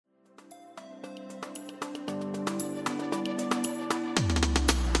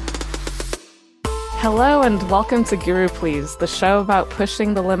Hello and welcome to Guru Please, the show about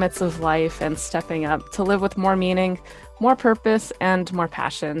pushing the limits of life and stepping up to live with more meaning, more purpose, and more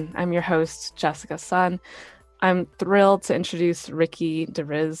passion. I'm your host, Jessica Sun. I'm thrilled to introduce Ricky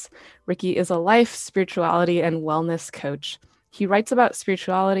DeRiz. Ricky is a life, spirituality, and wellness coach. He writes about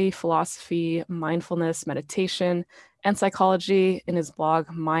spirituality, philosophy, mindfulness, meditation, and psychology in his blog,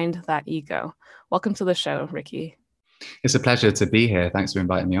 Mind That Ego. Welcome to the show, Ricky. It's a pleasure to be here. Thanks for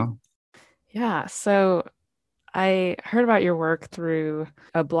inviting me on. Yeah, so I heard about your work through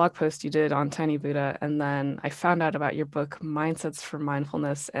a blog post you did on Tiny Buddha, and then I found out about your book, Mindsets for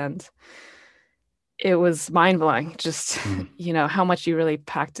Mindfulness, and it was mind-blowing, just, how much you really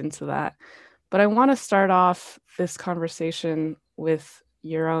packed into that. But I want to start off this conversation with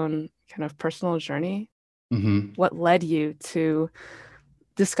your own kind of personal journey. What led you to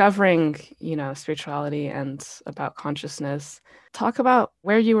discovering, spirituality and about consciousness? Talk about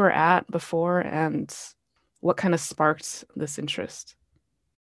where you were at before and what kind of sparked this interest.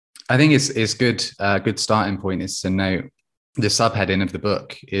 I think it's good. A good starting point is to note the subheading of the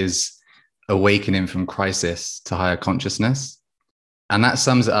book is Awakening from Crisis to Higher Consciousness. And that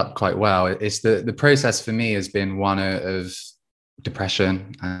sums it up quite well. It's the process for me has been one of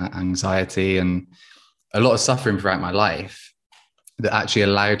depression, anxiety, and a lot of suffering throughout my life that actually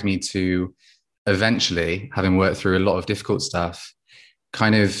allowed me to eventually, having worked through a lot of difficult stuff,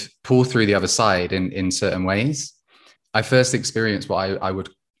 kind of pull through the other side in certain ways. I first experienced what I would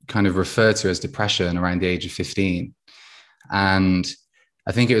kind of refer to as depression around the age of 15. And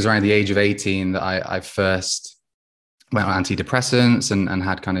I think it was around the age of 18 that I first went on antidepressants and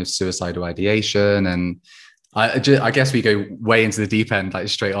had kind of suicidal ideation. And I guess we go way into the deep end, like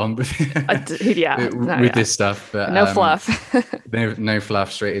straight on with this stuff. But no fluff. no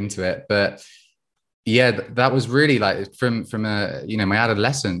fluff, straight into it. But yeah, that was really like from my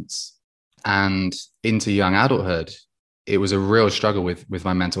adolescence and into young adulthood. It was a real struggle with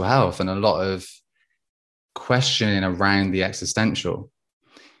my mental health and a lot of questioning around the existential.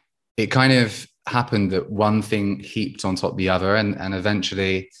 It kind of happened that one thing heaped on top of the other, and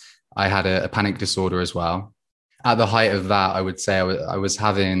eventually I had a panic disorder as well. At the height of that, I would say I was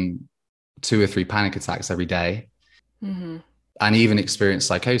having 2 or 3 panic attacks every day, and even experienced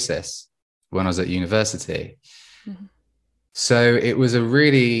psychosis when I was at university. So it was a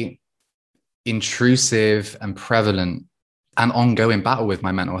really intrusive and prevalent and ongoing battle with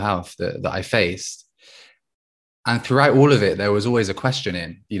my mental health that I faced. And throughout all of it, there was always a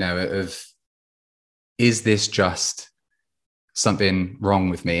questioning, of, is this just something wrong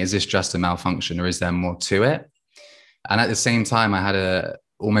with me? Is this just a malfunction, or is there more to it? And at the same time, I had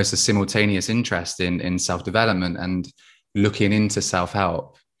almost a simultaneous interest in self-development and looking into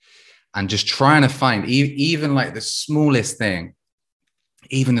self-help and just trying to find even like the smallest thing,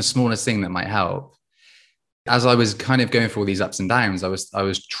 that might help. As I was kind of going through all these ups and downs, I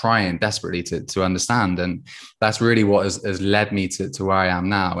was trying desperately to understand. And that's really what has led me to where I am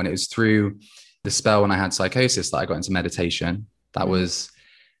now. And it was through the spell when I had psychosis that I got into meditation. That was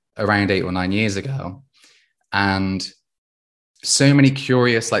around 8 or 9 years ago. And so many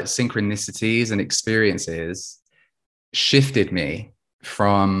curious like synchronicities and experiences shifted me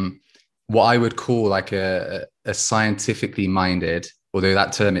from what I would call like a scientifically minded, although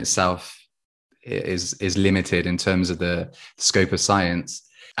that term itself is limited in terms of the scope of science,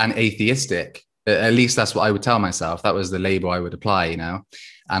 and atheistic. At least that's what I would tell myself. That was the label I would apply, And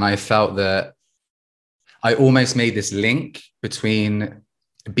I felt that I almost made this link between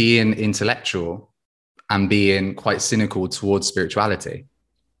being intellectual and being quite cynical towards spirituality.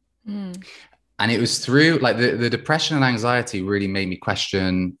 And it was through like the depression and anxiety really made me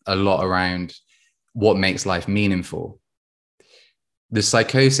question a lot around what makes life meaningful. The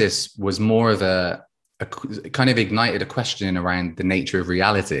psychosis was more of a kind of ignited a question around the nature of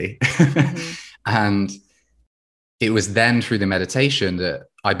reality. And it was then through the meditation that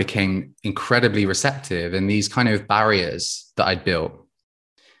I became incredibly receptive, and these kind of barriers that I'd built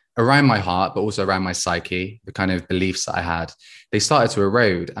around my heart, but also around my psyche, the kind of beliefs that I had, they started to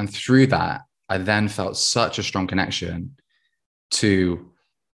erode. And through that, I then felt such a strong connection to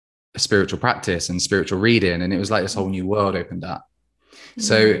a spiritual practice and spiritual reading. And it was like this whole new world opened up.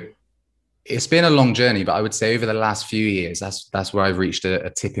 So it's been a long journey, but I would say over the last few years, that's where I've reached a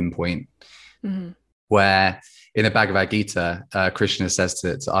tipping point where in the Bhagavad Gita, Krishna says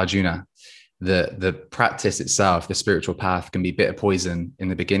to Arjuna, the practice itself, the spiritual path, can be bitter poison in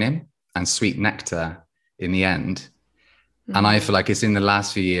the beginning and sweet nectar in the end. And I feel like it's in the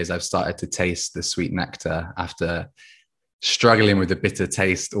last few years I've started to taste the sweet nectar after struggling with the bitter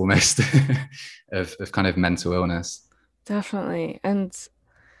taste almost of kind of mental illness. Definitely. And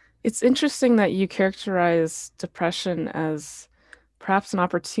It's interesting that you characterize depression as perhaps an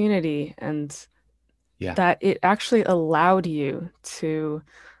opportunity and Yeah. that it actually allowed you to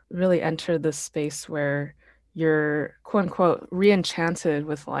really enter this space where you're quote unquote re-enchanted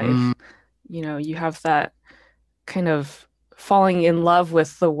with Mm, life. You have that kind of falling in love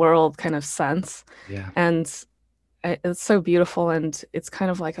with the world kind of sense. yeah. And it's so beautiful. And it's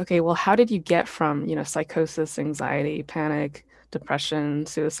kind of like, okay, well, how did you get from, psychosis, anxiety, panic, depression,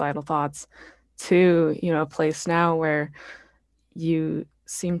 suicidal thoughts to, a place now where you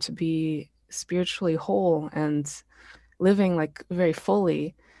seem to be spiritually whole and living like very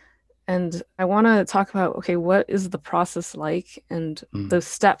fully. And I want to talk about, okay, what is the process like and Mm. those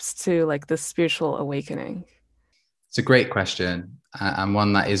steps to like this spiritual awakening? It's a great question, and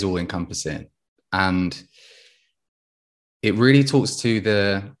one that is all encompassing. And it really talks to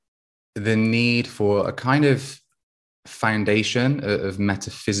the need for a kind of foundation of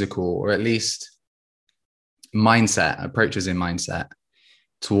metaphysical, or at least mindset, approaches in mindset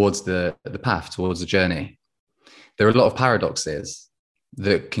towards the path, towards the journey. There are a lot of paradoxes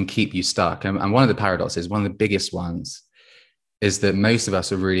that can keep you stuck. And one of the paradoxes, one of the biggest ones, is that most of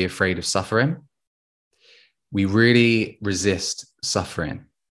us are really afraid of suffering. We really resist suffering.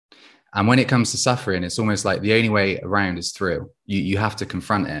 And when it comes to suffering, it's almost like the only way around is through. You have to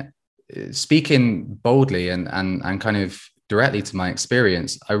confront it. Speaking boldly and kind of directly to my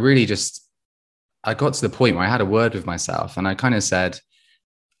experience, I got to the point where I had a word with myself and I kind of said,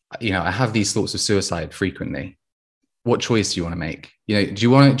 I have these thoughts of suicide frequently. What choice do you want to make? Do you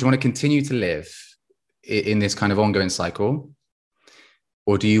want to continue to live in this kind of ongoing cycle?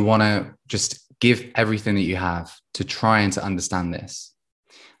 Or do you want to just give everything that you have to try and to understand this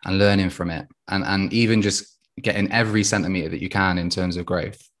and learning from it, and even just getting every centimeter that you can in terms of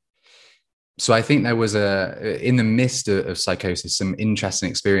growth? So I think there was in the midst of psychosis, some interesting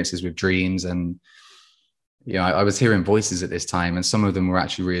experiences with dreams. And I was hearing voices at this time, and some of them were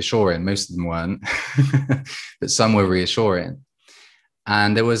actually reassuring. Most of them weren't, but some were reassuring.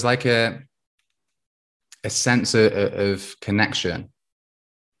 And there was like a sense of connection,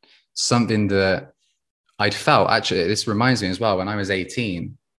 something that I'd felt. Actually, this reminds me as well, when I was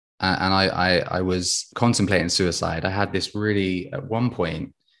 18 and I was contemplating suicide, I had this really, at one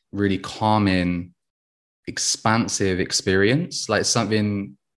point, really calming, expansive experience, like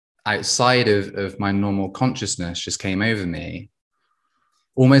something outside of my normal consciousness just came over me,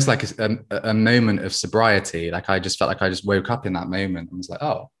 almost like a moment of sobriety. Like I just felt like I just woke up in that moment and was like,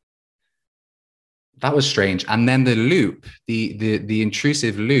 oh, that was strange. And then the loop, the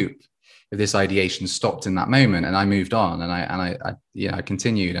intrusive loop of this ideation stopped in that moment, and I moved on, and I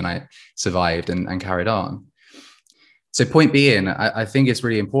continued, and I survived and carried on. So point being, I think it's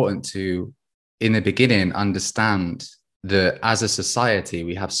really important to, in the beginning, understand that as a society,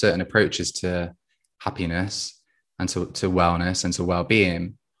 we have certain approaches to happiness and to wellness and to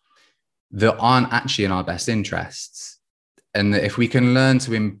well-being that aren't actually in our best interests. And that if we can learn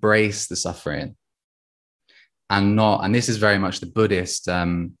to embrace the suffering and this is very much the Buddhist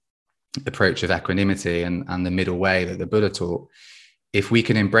approach of equanimity and the middle way that the Buddha taught, if we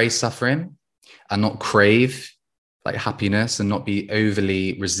can embrace suffering and not crave like happiness and not be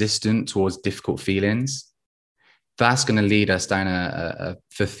overly resistant towards difficult feelings, that's going to lead us down a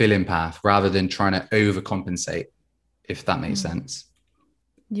fulfilling path rather than trying to overcompensate, if that makes sense.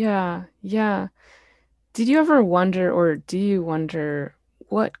 Yeah, yeah. Did you ever wonder, or do you wonder,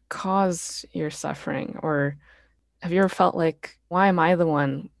 what caused your suffering? Or have you ever felt like, why am I the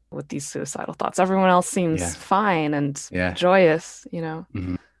one with these suicidal thoughts? Everyone else seems Yeah. fine and Yeah. joyous.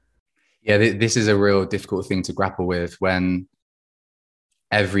 Mm-hmm. Yeah. This is a real difficult thing to grapple with when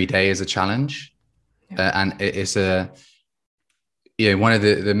every day is a challenge. Yeah. And it's one of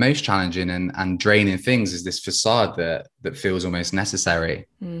the most challenging and draining things is this facade that feels almost necessary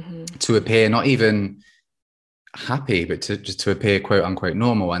Mm-hmm. to appear not even happy, but to appear quote unquote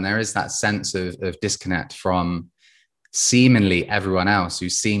normal. And there is that sense of disconnect from seemingly everyone else who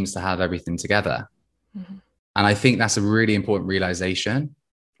seems to have everything together. Mm-hmm. And I think that's a really important realization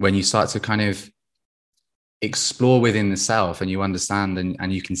when you start to kind of explore within the self and you understand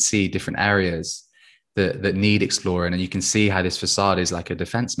and you can see different areas that need exploring, and you can see how this facade is like a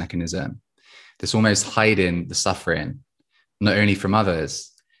defense mechanism that's almost hiding the suffering, not only from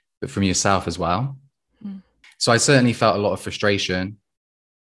others, but from yourself as well. Mm. So I certainly felt a lot of frustration.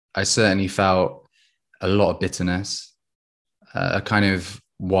 I certainly felt a lot of bitterness, a kind of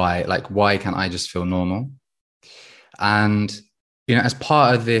why can't I just feel normal? And, as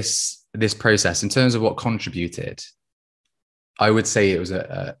part of this process, in terms of what contributed, I would say it was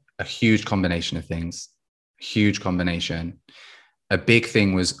a huge combination of things, huge combination. a big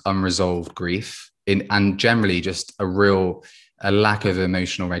thing was unresolved grief and generally just a lack of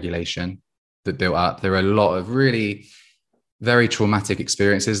emotional regulation that built up. There were a lot of really very traumatic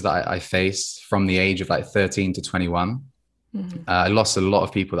experiences that I faced from the age of like 13 to 21. I lost a lot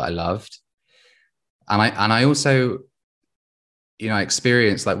of people that I loved. And I also, I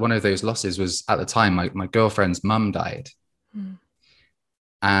experienced like one of those losses was at the time, my girlfriend's mum died.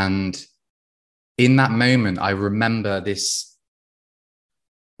 And in that moment, I remember this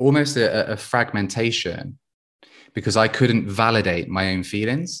almost a fragmentation because I couldn't validate my own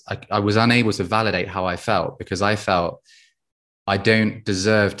feelings. I was unable to validate how I felt because I felt I don't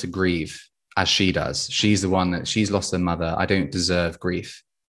deserve to grieve as she does. She's the one that she's lost her mother. I don't deserve grief.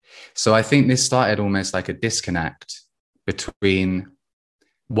 So I think this started almost like a disconnect between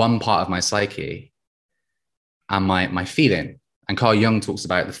one part of my psyche and my feeling. And Carl Jung talks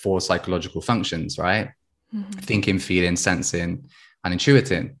about the 4 psychological functions, right? Thinking, feeling, sensing, and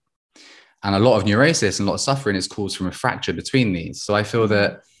intuiting. And a lot of neurosis and a lot of suffering is caused from a fracture between these. So I feel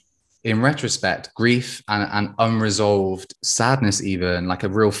that in retrospect, grief and unresolved sadness, even like a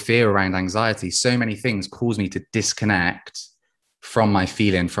real fear around anxiety, so many things cause me to disconnect from my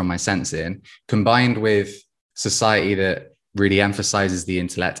feeling, from my sensing, combined with society that really emphasizes the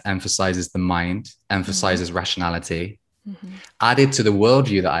intellect, emphasizes the mind, emphasizes rationality, added to the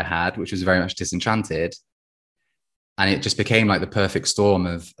worldview that I had, which was very much disenchanted. And it just became like the perfect storm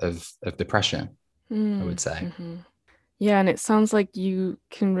of depression, I would say. Yeah, and it sounds like you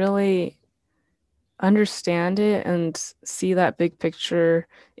can really understand it and see that big picture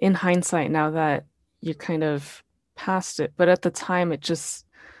in hindsight now that you're kind of past it. But at the time, it's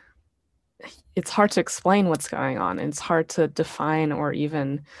hard to explain what's going on. It's hard to define or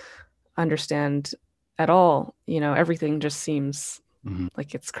even understand at all. Everything just seems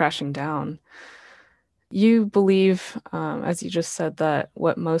like it's crashing down. You believe, as you just said, that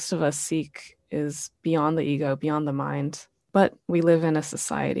what most of us seek is beyond the ego, beyond the mind. But we live in a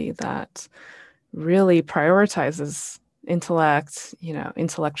society that really prioritizes intellect,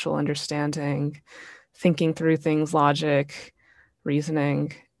 intellectual understanding, thinking through things, logic,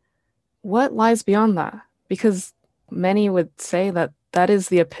 reasoning. What lies beyond that? Because many would say that that is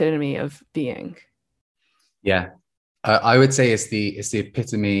the epitome of being. Yeah, I would say it's the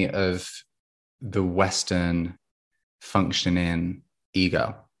epitome of the Western functioning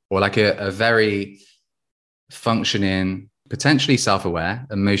ego, or like a very functioning, potentially self-aware,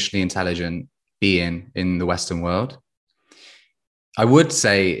 emotionally intelligent being in the Western world. I would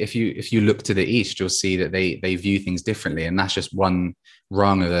say if you look to the East, you'll see that they view things differently, and that's just one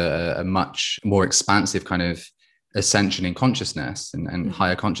rung of a much more expansive kind of ascension in consciousness and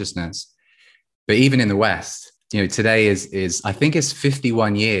higher consciousness. But even in the West, today is I think it's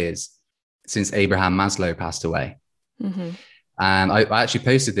 51 years since Abraham Maslow passed away. And I actually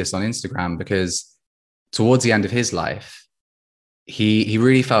posted this on Instagram because towards the end of his life, he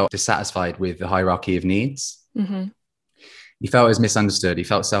really felt dissatisfied with the hierarchy of needs. He felt it was misunderstood. He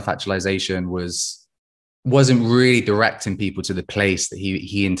felt self-actualization wasn't really directing people to the place that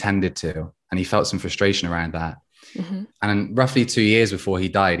he intended to. And he felt some frustration around that. And roughly 2 years before he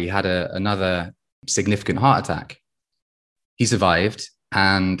died, he had another significant heart attack. He survived,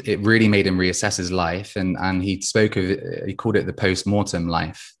 and it really made him reassess his life. And he called it the post-mortem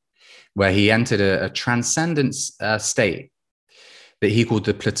life, where he entered a transcendent state that he called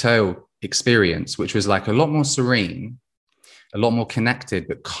the plateau experience, which was like a lot more serene, a lot more connected,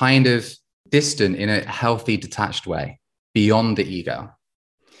 but kind of distant in a healthy, detached way, beyond the ego.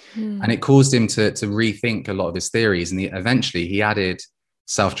 And it caused him to rethink a lot of his theories. And eventually he added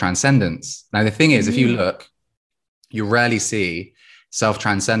self-transcendence. Now, the thing is, if you look, you rarely see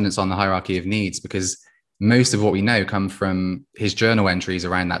self-transcendence on the hierarchy of needs, because most of what we know come from his journal entries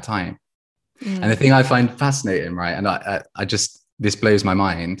around that time. And the thing I find fascinating, right, and I just, this blows my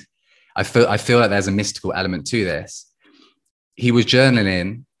mind. I feel like there's a mystical element to this. He was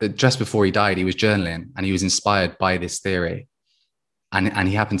journaling, just before he died, he was journaling, and he was inspired by this theory. And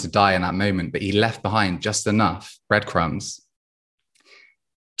he happened to die in that moment, but he left behind just enough breadcrumbs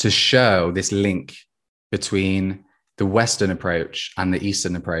to show this link between the Western approach and the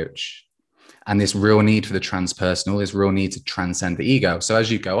Eastern approach, and this real need for the transpersonal, this real need to transcend the ego. So as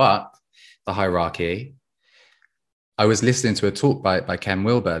you go up the hierarchy, I was listening to a talk by Ken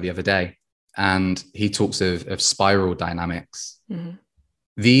Wilber the other day, and he talks of spiral dynamics.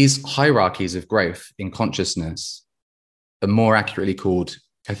 These hierarchies of growth in consciousness are more accurately called,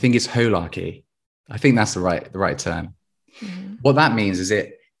 I think it's holarchy. I think that's the right term. What that means is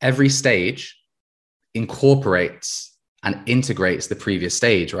every stage incorporates and integrates the previous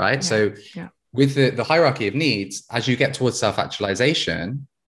stage, right? with the hierarchy of needs, as you get towards self-actualization,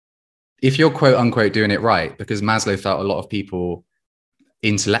 if you're quote unquote doing it right, because Maslow felt a lot of people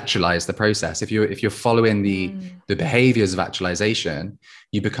intellectualize the process. If you're following the behaviors of actualization,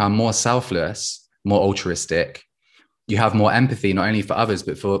 you become more selfless, more altruistic. You have more empathy, not only for others,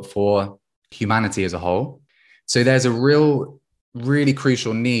 but for humanity as a whole. So there's a really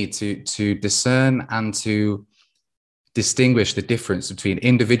crucial need to discern and to distinguish the difference between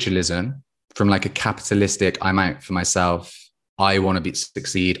individualism from like a capitalistic, I'm out for myself, I want to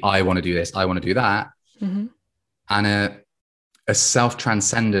succeed, I want to do this, I want to do that, Mm-hmm. and a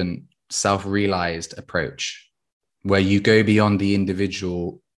self-transcendent, self-realized approach where you go beyond the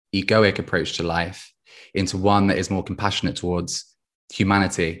individual egoic approach to life into one that is more compassionate towards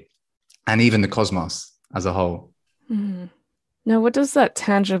humanity and even the cosmos as a whole. Mm-hmm. Now, what does that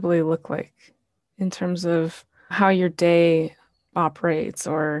tangibly look like in terms of how your day operates?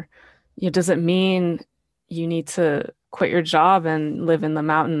 Or does it mean you need to quit your job and live in the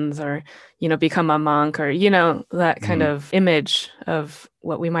mountains, or, become a monk, or, that kind Mm. of image of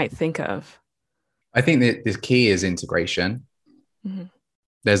what we might think of? I think that the key is integration. Mm-hmm.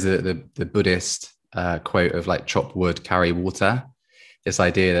 There's the Buddhist quote of like chop wood, carry water. This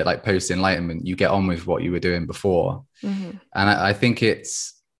idea that like post enlightenment, you get on with what you were doing before. Mm-hmm. And I think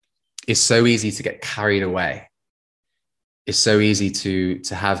it's so easy to get carried away. It's so easy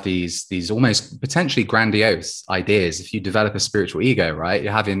to have these almost potentially grandiose ideas. If you develop a spiritual ego, right,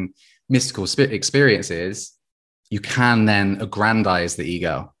 you're having mystical experiences, you can then aggrandize the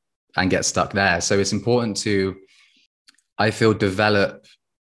ego and get stuck there. So it's important to, I feel, develop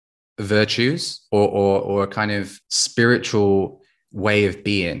virtues or a kind of spiritual way of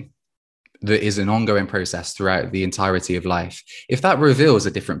being that is an ongoing process throughout the entirety of life. If that reveals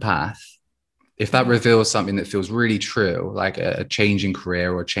a different path, if that reveals something that feels really true, like a change in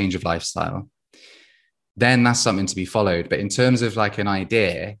career or a change of lifestyle, then that's something to be followed. But in terms of like an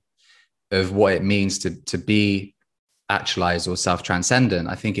idea of what it means to be actualized or self-transcendent,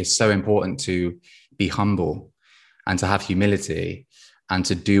 I think it's so important to be humble and to have humility and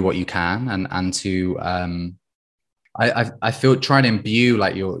to do what you can and to I feel try to imbue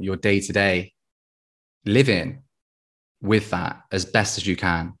like your day-to-day living with that as best as you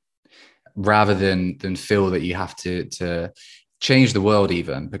can, rather than feel that you have to change the world,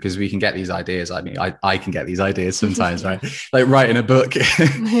 even, because we can get these ideas. I mean, I can get these ideas sometimes, right? Like writing a book,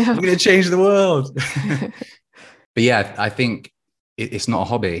 I'm going to change the world. But yeah, I think it's not a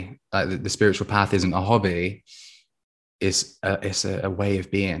hobby. Like the spiritual path isn't a hobby. It's a way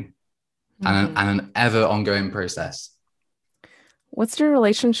of being and an ever ongoing process. What's your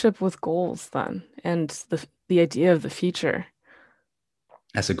relationship with goals then, and the idea of the future?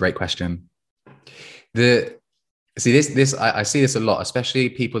 That's a great question. I see this a lot, especially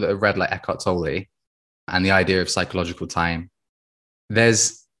people that have read like Eckhart Tolle and the idea of psychological time.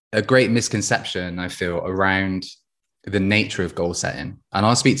 There's a great misconception, I feel, around the nature of goal setting. And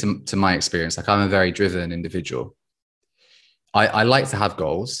I'll speak to my experience. Like, I'm a very driven individual. I like to have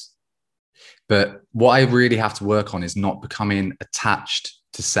goals, but what I really have to work on is not becoming attached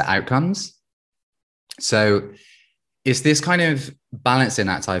to set outcomes. So it's this kind of balancing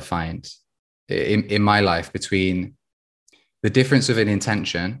act I find in my life between the difference of an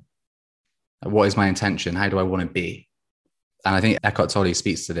intention. What is my intention? How do I want to be? And I think Eckhart Tolle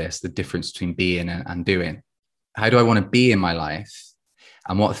speaks to this, the difference between being and doing. How do I want to be in my life?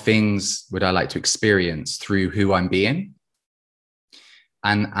 And what things would I like to experience through who I'm being?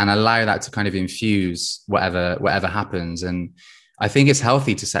 And allow that to kind of infuse whatever happens. And I think it's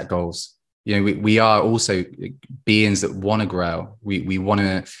healthy to set goals. We are also beings that want to grow. We want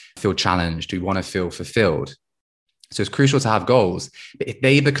to feel challenged. We want to feel fulfilled. So it's crucial to have goals. But if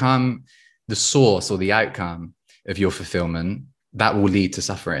they become the source or the outcome of your fulfillment, that will lead to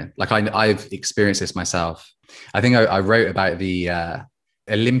suffering. Like I've experienced this myself. I think I wrote about the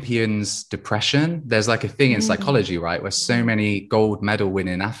Olympians' depression. There's like a thing in psychology, right, where so many gold medal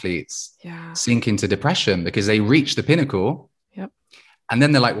winning athletes sink into depression because they reach the pinnacle. Yep. And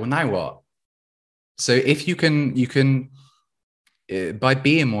then they're like, well, now what? So if you can by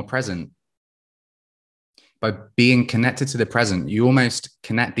being more present, by being connected to the present, you almost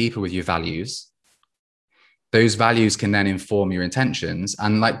connect deeper with your values. Those values can then inform your intentions,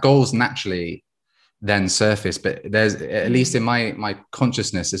 and like goals naturally then surface. But there's, at least in my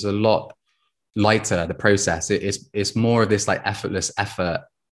consciousness, is a lot lighter, the process. It's more of this like effortless effort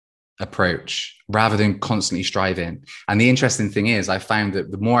approach rather than constantly striving. And the interesting thing is, I found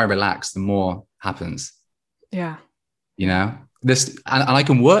that the more I relax, the more happens. Yeah. This, and I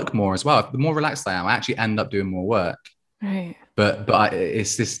can work more as well. The more relaxed I am, I actually end up doing more work. Right. But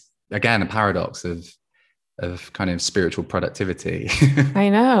it's this again, a paradox of kind of spiritual productivity. I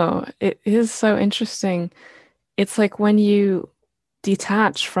know. It is so interesting. It's like when you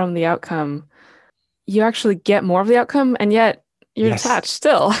detach from the outcome, you actually get more of the outcome, and yet you're Yes. detached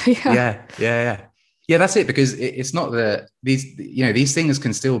still. Yeah. Yeah, that's it, because it's not that these things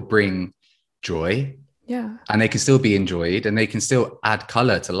can still bring joy, Yeah. and they can still be enjoyed, and they can still add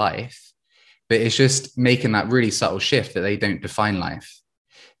color to life, but it's just making that really subtle shift that they don't define life,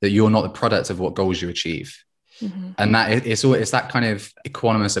 that you're not the product of what goals you achieve. Hmm. And that it's that kind of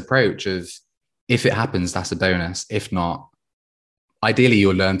equanimous approach of, if it happens, that's a bonus. If not, ideally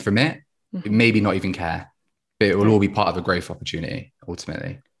you'll learn from it, Hmm. maybe not even care, but it will all Right. be part of a growth opportunity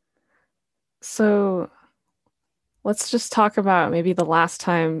ultimately. So let's just talk about maybe the last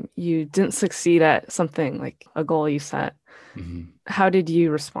time you didn't succeed at something like a goal you set. Mhm. How did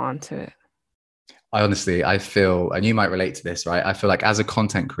you respond to it? I feel, and you might relate to this, right? I feel like as a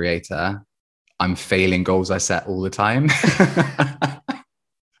content creator, I'm failing goals I set all the time.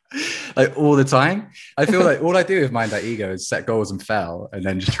 Like all the time. I feel like all I do with Mind That Ego is set goals and fail, and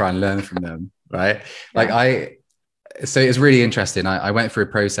then just try and learn from them. Right. Like Yeah. so it's really interesting. I went through a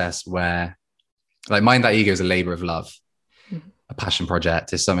process where, like, Mind That Ego is a labor of love, Mhm. a passion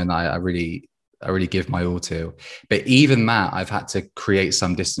project. Is something that I really give my all to. But even that, I've had to create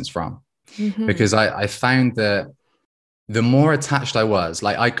some distance from, Mhm. because I found that the more attached I was,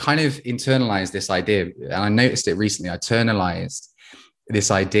 like, I kind of internalized this idea, and I noticed it recently. I internalized this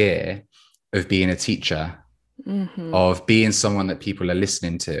idea of being a teacher, Mhm. of being someone that people are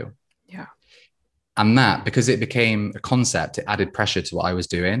listening to. Yeah. And that, because it became a concept, it added pressure to what I was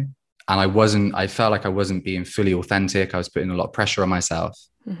doing. And I felt like I wasn't being fully authentic. I was putting a lot of pressure on myself.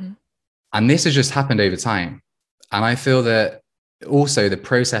 Mhm. And this has just happened over time. And I feel that also the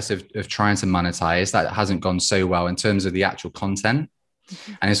process of trying to monetize that hasn't gone so well in terms of the actual content.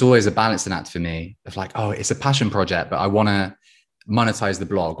 Mhm. And it's always a balancing act for me of like, oh, it's a passion project, but I want to monetize the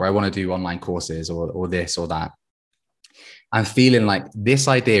blog, or I want to do online courses, or this or that. I'm feeling like this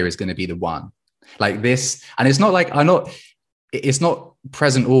idea is going to be the one, like this. And it's not like it's not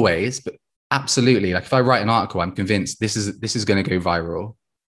present always, but absolutely. Like if I write an article, I'm convinced this is going to go viral.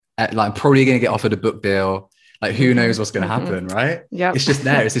 Like I'm probably going to get offered a book deal. Like who knows Mhm. what's going to Mhm. happen, right? Yep. It's just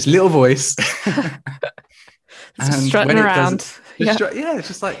there. It's this little voice. It's just And strutting when it does, around. Yeah. yeah, it's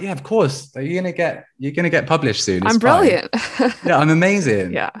just like, yeah, of course, you're gonna get published soon. It's I'm fine. brilliant. Yeah, I'm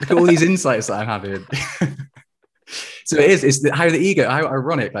amazing. Yeah. Look at all these insights that I'm having. So it is. It's how the ego. How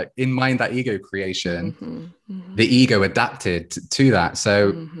ironic. Like in Mind That Ego creation, Mhm. the Mhm. ego adapted to that.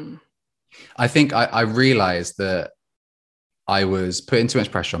 So Mhm. I think I realized that I was putting too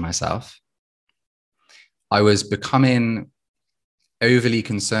much pressure on myself. I was becoming overly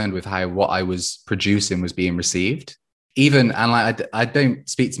concerned with how what I was producing was being received. Even, and like I don't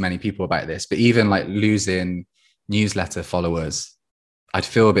speak to many people about this, but even like losing newsletter followers, I'd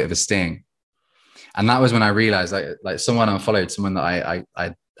feel a bit of a sting. And that was when I realized, like someone unfollowed someone that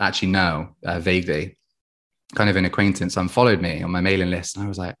I actually know vaguely, kind of an acquaintance, unfollowed me on my mailing list, and I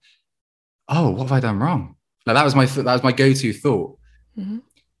was like, oh, what have I done wrong? Like that was my go-to thought, Mhm.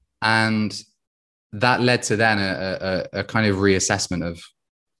 and that led to then a kind of reassessment of,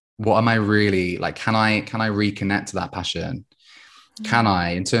 what am I really like? Can I reconnect to that passion? Can I,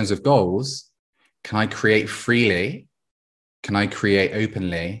 in terms of goals, can I create freely? Can I create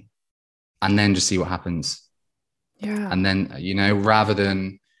openly? And then just see what happens. Yeah. And then, rather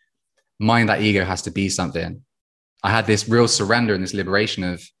than Mind That Ego has to be something, I had this real surrender and this liberation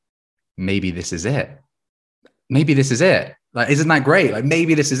of, maybe this is it. Maybe this is it. Like, isn't that great? Like,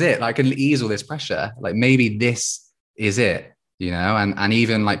 maybe this is it. Like, I can ease all this pressure. Like, maybe this is it, and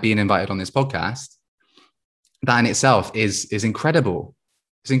even like being invited on this podcast, that in itself is incredible.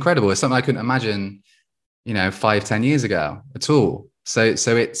 It's incredible. It's something I couldn't imagine, 5-10 years ago at all. So it's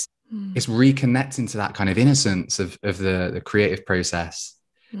Mhm. reconnecting to that kind of innocence of the creative process.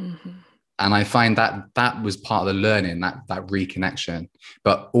 Mhm. And I find that was part of the learning, that reconnection.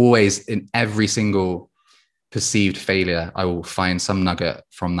 But always, in every single perceived failure, I will find some nugget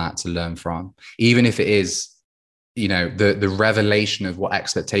from that to learn from, even if it is, the revelation of what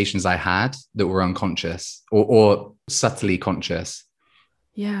expectations I had that were unconscious, or subtly conscious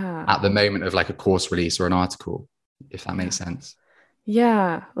Yeah. at the moment of like a course release or an article, if that Yeah. makes sense.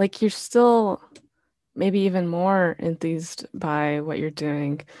 Yeah. Like you're still maybe even more enthused by what you're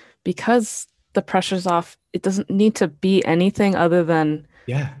doing because the pressure's off. It doesn't need to be anything other than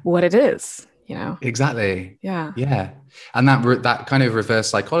Yeah, what it is, you know? exactly. Yeah. Yeah. And that kind of reverse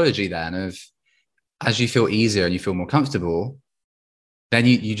psychology then of, as you feel easier and you feel more comfortable, then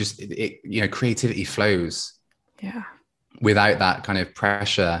you just, creativity flows. Yeah. without that kind of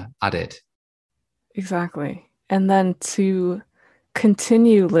pressure added. Exactly. And then to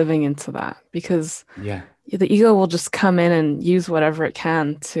continue living into that, because Yeah. the ego will just come in and use whatever it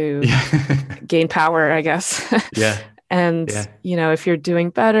can to Yeah. gain power, I guess. Yeah. And, Yeah. if you're doing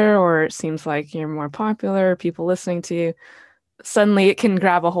better or it seems like you're more popular, people listening to you, suddenly it can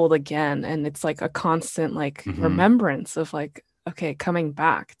grab a hold again. And it's like a constant like Hmm. remembrance of like, okay, coming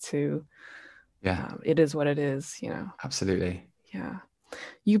back to Yeah. it is what it is, Absolutely. Yeah.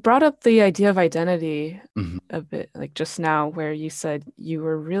 You brought up the idea of identity Hmm. a bit like just now, where you said you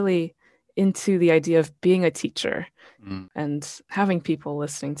were really into the idea of being a teacher Mm. and having people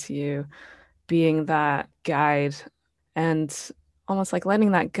listening to you, being that guide, and almost like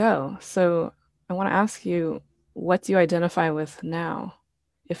letting that go. So I want to ask you, what do you identify with now,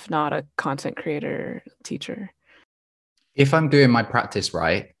 if not a content creator, teacher? If I'm doing my practice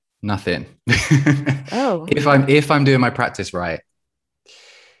right, nothing. Oh, if I'm doing my practice right,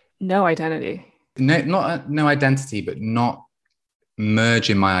 no identity. no, not no identity, but not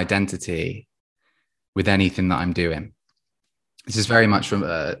merging my identity with anything that I'm doing. This is very much from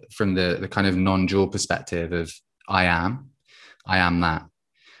the kind of non-dual perspective of I am that.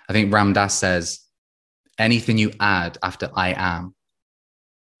 I think Ram Dass says anything you add after I am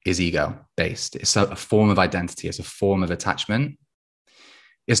is ego based. It's a form of identity. It's a form of attachment.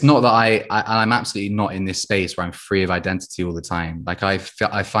 It's not that I'm absolutely not in this space where I'm free of identity all the time. Like I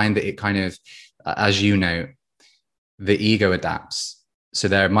find that it kind of, as you know, the ego adapts. So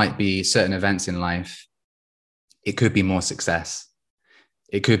there might be certain events in life. It could be more success.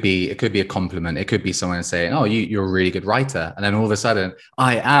 It could be a compliment. It could be someone saying, "Oh, you're a really good writer," and then all of a sudden,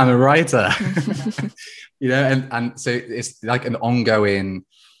 I am a writer. And so it's like an ongoing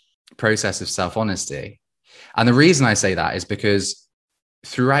process of self-honesty. And the reason I say that is because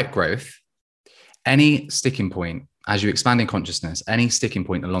throughout growth, any sticking point as you expand in consciousness, any sticking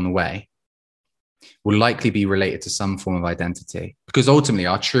point along the way will likely be related to some form of identity, because ultimately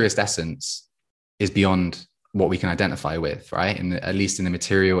our truest essence is beyond what we can identify with, right? At least in the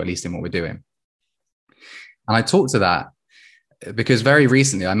material, at least in what we're doing. And I talked to that because very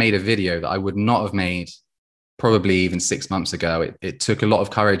recently I made a video that I would not have made probably even 6 months ago. It took a lot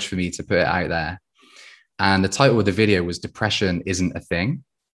of courage for me to put it out there. And the title of the video was Depression Isn't a Thing.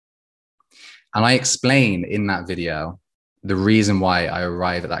 And I explain in that video the reason why I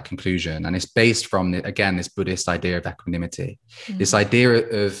arrive at that conclusion. And it's based from, again, this Buddhist idea of equanimity, this idea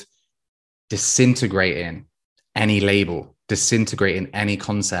of disintegrating any label, disintegrating any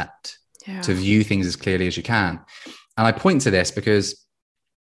concept, to view things as clearly as you can. And I point to this because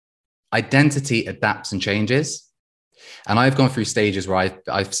identity adapts and changes. And I've gone through stages where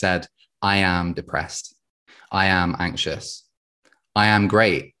I've said, I am depressed. I am anxious. I am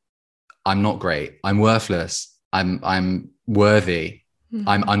great. I'm not great. I'm worthless. I'm worthy.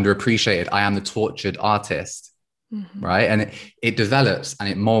 I'm underappreciated. I am the tortured artist. Right. And it develops and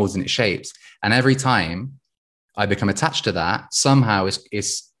it molds and it shapes. And every time I become attached to that, somehow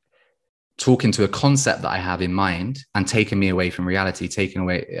it's talking to a concept that I have in mind and taking me away from reality, taking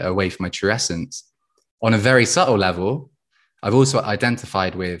away from my true essence. On a very subtle level, I've also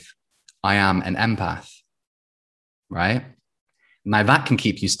identified with I am an empath, right? Now that can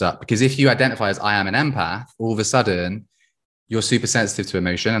keep you stuck, because if you identify as I am an empath, all of a sudden you're super sensitive to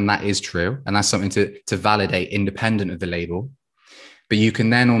emotion, and that is true. And that's something to validate independent of the label. But you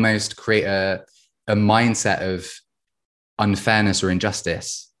can then almost create a mindset of unfairness or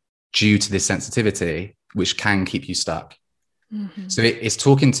injustice due to this sensitivity, which can keep you stuck. So it's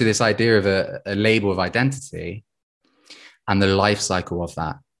talking to this idea of a label of identity and the life cycle of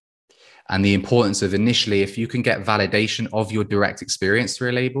that. And the importance of initially, if you can get validation of your direct experience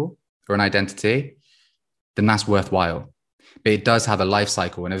through a label or an identity, then that's worthwhile. But it does have a life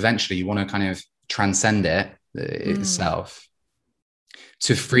cycle. And eventually you want to kind of transcend it itself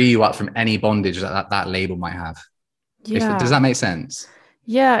to free you up from any bondage that label might have. Does that make sense?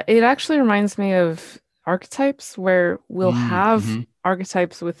 Yeah, it actually reminds me of archetypes, where we'll have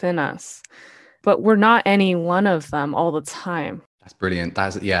archetypes within us, but we're not any one of them all the time. That's brilliant.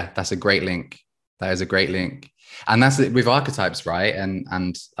 That's a great link. That is a great link. And that's it with archetypes, right?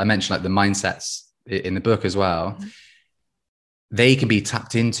 And I mentioned like the mindsets in the book as well. They can be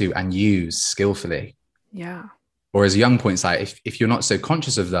tapped into and used skillfully. Yeah. Or as Jung points out, if you're not so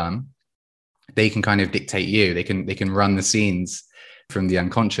conscious of them, they can kind of dictate you. They can run the scenes from the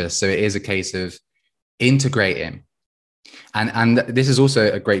unconscious. So it is a case of integrating. And this is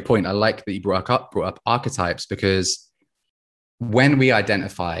also a great point. I like that you brought up archetypes, because when we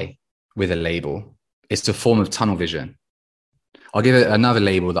identify with a label, it's a form of tunnel vision. I'll give it another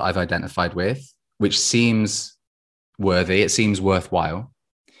label that I've identified with, which seems worthy, it seems worthwhile,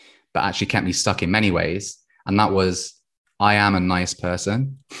 but actually kept me stuck in many ways. And that was, I am a nice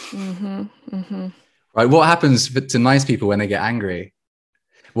person. Mm-hmm. Mm-hmm. Right? What happens to nice people when they get angry?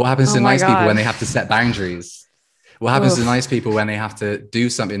 What happens Oh to my nice people when God. they have to set boundaries? What happens to Oof. nice people when they have to do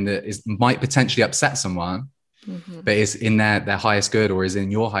something that might potentially upset someone, Mm-hmm. but is in their highest good, or is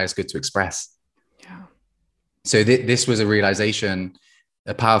in your highest good to express? Yeah. So this was a realization,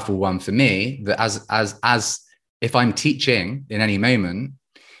 a powerful one for me, that as if I'm teaching in any moment,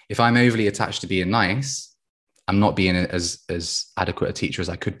 if I'm overly attached to being nice, I'm not being as adequate a teacher as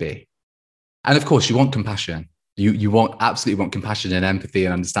I could be. And of course, you want compassion. You absolutely want compassion and empathy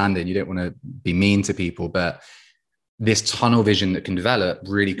and understanding. You don't want to be mean to people, but this tunnel vision that can develop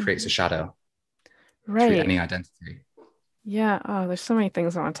really creates Mm-hmm. a shadow to Right. any identity. Yeah. Oh, there's so many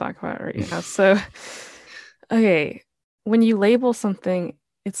things I want to talk about right now. So, okay, when you label something,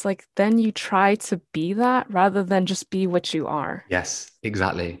 it's like then you try to be that rather than just be what you are. Yes,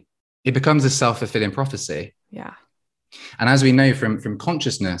 exactly. It becomes a self-fulfilling prophecy. Yeah. And as we know from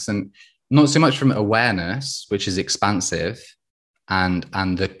consciousness, and not so much from awareness, which is expansive and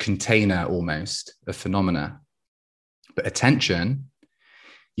the container almost of phenomena, but attention,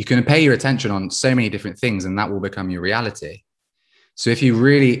 you can pay your attention on so many different things, and that will become your reality. So if you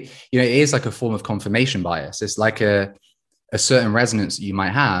really, it is like a form of confirmation bias. It's like a certain resonance that you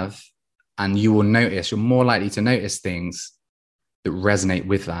might have, and you will notice, you're more likely to notice things that resonate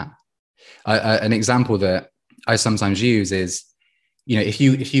with that. An example that I sometimes use is,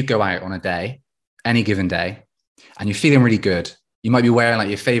 if you go out on a day, any given day, and you're feeling really good, you might be wearing like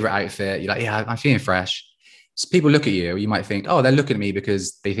your favorite outfit. You're like, yeah, I'm feeling fresh. So people look at you, you might think, oh, they're looking at me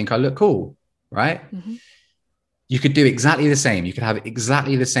because they think I look cool, right? Mm-hmm. You could do exactly the same. You could have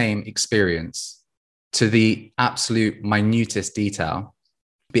exactly the same experience to the absolute minutest detail.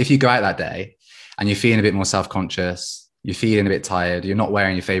 But if you go out that day and you're feeling a bit more self-conscious, you're feeling a bit tired, you're not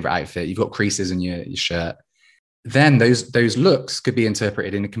wearing your favorite outfit, you've got creases in your shirt, then those looks could be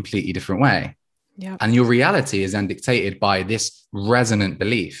interpreted in a completely different way. Yep. And your reality is then dictated by this resonant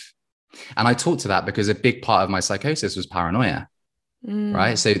belief. And I talked to that because a big part of my psychosis was paranoia,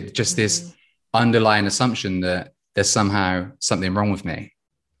 right? So just Mm-hmm. this underlying assumption that there's somehow something wrong with me.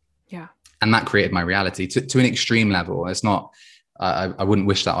 Yeah. And that created my reality to an extreme level. It's not, I wouldn't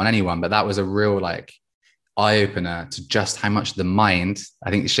wish that on anyone, but that was a real like eye opener to just how much the mind, I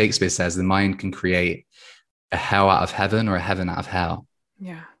think Shakespeare says the mind can create a hell out of heaven or a heaven out of hell.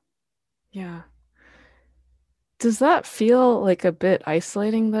 Yeah. Yeah. Does that feel like a bit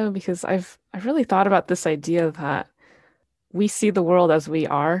isolating though? Because I've really thought about this idea that we see the world as we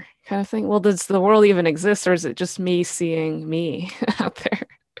are kind of thing. Well, does the world even exist, or is it just me seeing me out there?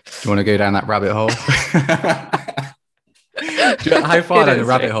 Do you want to go down that rabbit hole? How far It down the is,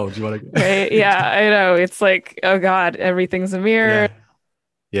 rabbit right? hole do you want to go? Right. Yeah, I know. It's like, oh God, everything's a mirror.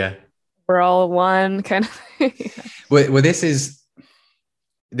 Yeah. Yeah. We're all one kind of thing. Well, this is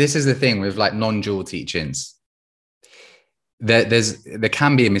the thing with like non-dual teachings. There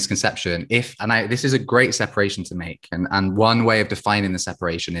can be a misconception if, and this is a great separation to make. And one way of defining the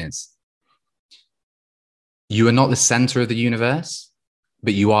separation is you are not the center of the universe,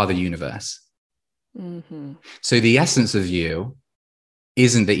 but you are the universe. Mm-hmm. So the essence of you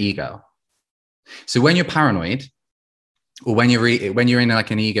isn't the ego. So when you're paranoid, or when you're in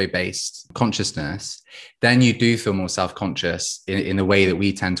like an ego-based consciousness, then you do feel more self-conscious in the way that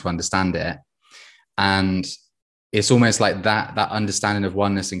we tend to understand it. And it's almost like that understanding of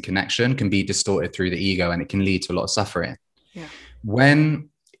oneness and connection can be distorted through the ego, and it can lead to a lot of suffering. Yeah. When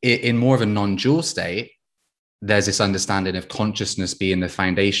in more of a non-dual state, there's this understanding of consciousness being the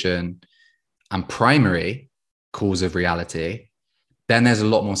foundation and primary cause of reality, then there's a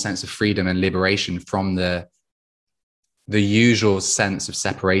lot more sense of freedom and liberation from the usual sense of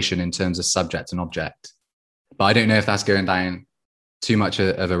separation in terms of subject and object. But I don't know if that's going down too much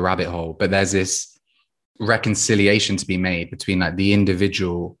of a rabbit hole, but there's this reconciliation to be made between like the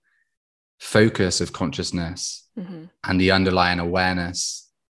individual focus of consciousness Mm-hmm. and the underlying awareness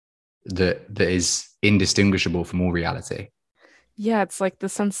that is indistinguishable from all reality. Yeah, it's like the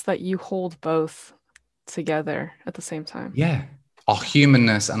sense that you hold both together at the same time. Yeah. Our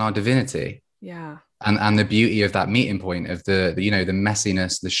humanness and our divinity. Yeah. And the beauty of that meeting point of the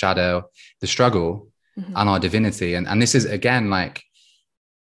messiness, the shadow, the struggle, Mm-hmm. and our divinity. And this is again like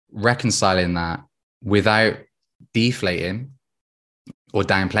reconciling that without deflating or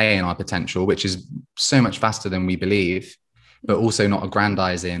downplaying our potential, which is so much faster than we believe, but also not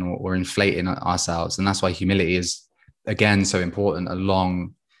aggrandizing or inflating ourselves. And that's why humility is again so important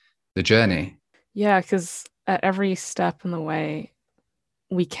along the journey. Yeah, because at every step in the way,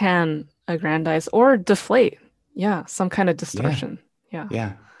 we can aggrandize or deflate. Yeah, some kind of Yeah. distortion. Yeah.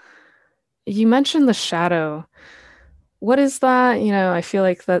 Yeah. You mentioned the shadow. What is that? I feel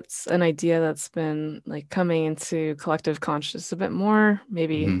like that's an idea that's been like coming into collective consciousness a bit more,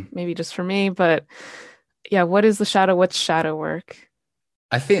 Mhm. maybe just for me, but yeah, what is the shadow? What's shadow work?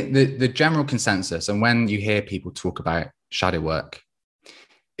 I think the general consensus, and when you hear people talk about shadow work,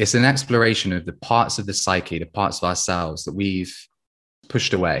 it's an exploration of the parts of the psyche, the parts of ourselves that we've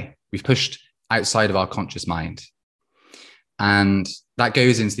pushed away. We've pushed outside of our conscious mind. And that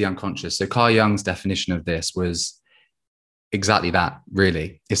goes into the unconscious. So Carl Jung's definition of this was exactly that,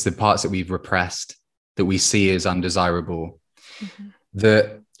 really. It's the parts that we've repressed, that we see as undesirable, Mhm.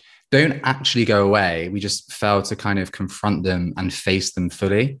 that don't actually go away. We just fail to kind of confront them and face them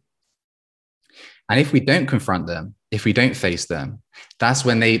fully. And if we don't confront them, if we don't face them, that's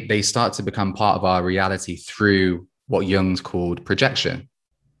when they start to become part of our reality through what Jung's called projection,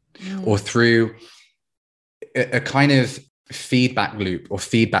 or Mm. through a kind of feedback loop or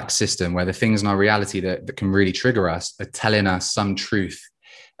feedback system where the things in our reality that can really trigger us are telling us some truth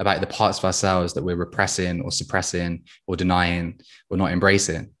about the parts of ourselves that we're repressing or suppressing or denying or not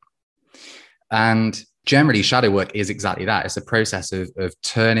embracing. And generally, shadow work is exactly that. It's a process of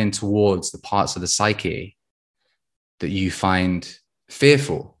turning towards the parts of the psyche that you find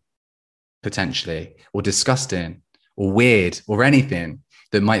fearful, potentially, or disgusting, or weird, or anything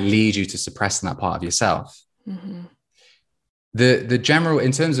that might lead you to suppressing that part of yourself. Mhm. The general,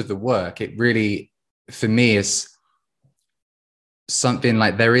 in terms of the work, it really, for me, is something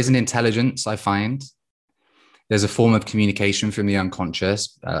like there is an intelligence, I find. There's a form of communication from the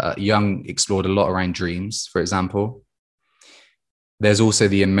unconscious. Jung explored a lot around dreams, for example. There's also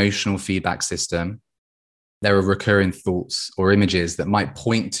the emotional feedback system. There are recurring thoughts or images that might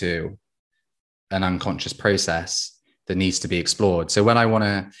point to an unconscious process that needs to be explored. So when I want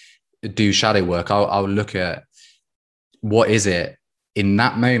to do shadow work, I'll look at what is it in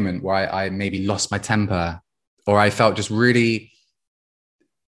that moment where I maybe lost my temper, or I felt just really,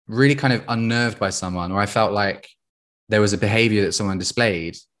 really kind of unnerved by someone, or I felt like there was a behavior that someone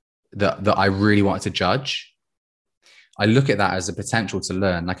displayed that I really wanted to judge. I look at that as a potential to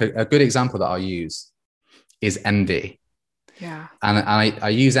learn. Like a good example that I'll use is envy. Yeah. And I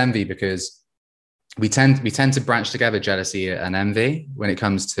use envy because we tend to branch together jealousy and envy when it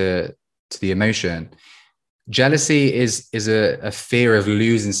comes to the emotion. Jealousy is a fear of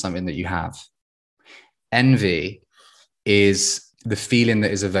losing something that you have. Envy is the feeling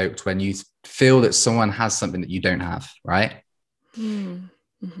that is evoked when you feel that someone has something that you don't have, right? Mm.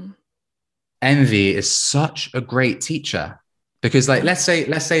 Mhm. Envy is such a great teacher because like Yeah.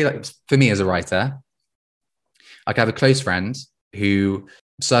 let's say like for me as a writer, like I have a close friend who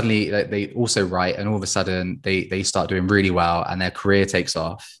suddenly like, they also write and all of a sudden they start doing really well and their career takes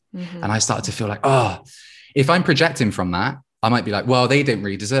off. And Mhm. I started to feel like, oh, if I'm projecting from that, I might be like, well, they didn't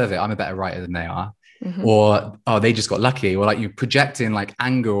really deserve it. I'm a better writer than they are. Mhm. Or, oh, they just got lucky. Or like you projecting like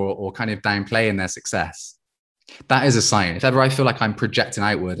anger or kind of downplaying their success. That is a sign. If ever I feel like I'm projecting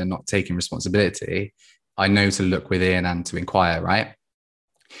outward and not taking responsibility, I know to look within and to inquire, right?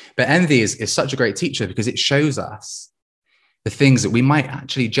 But envy is such a great teacher because it shows us the things that we might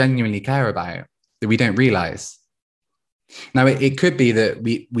actually genuinely care about that we don't realize. Now, it could be that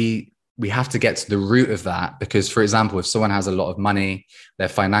we have to get to the root of that because, for example, if someone has a lot of money, they're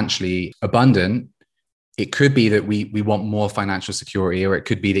financially abundant, it could be that we want more financial security, or it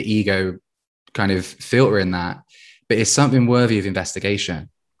could be the ego kind of filter in that. But it's something worthy of investigation.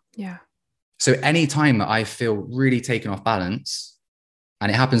 Yeah. So any time that I feel really taken off balance,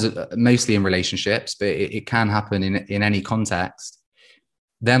 and it happens mostly in relationships, but it can happen in any context,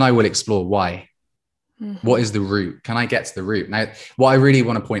 then I will explore why. What Mhm. is the root? Can I get to the root? Now, what I really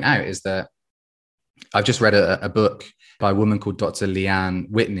want to point out is that I've just read a book by a woman called Dr. Leanne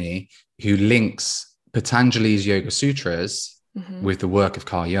Whitney, who links Patanjali's Yoga Sutras Mhm. with the work of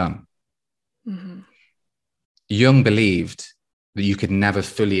Carl Jung. Mhm. Jung believed that you could never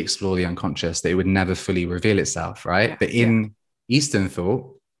fully explore the unconscious, that it would never fully reveal itself, right? Yeah. But Yeah. in Eastern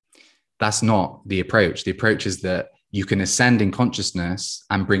thought, that's not the approach. The approach is that you can ascend in consciousness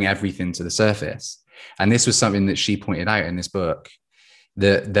and bring everything to the surface. And this was something that she pointed out in this book,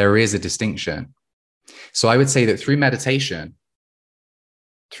 that there is a distinction. So I would say that through meditation,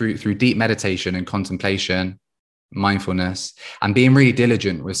 through deep meditation and contemplation, mindfulness, and being really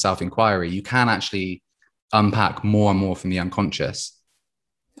diligent with self-inquiry, you can actually unpack more and more from the unconscious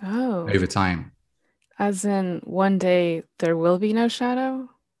Oh, over time. as in one day there will be no shadow?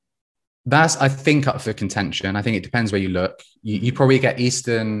 That's, I think, up for contention. I think it depends where you look. You Mhm. probably get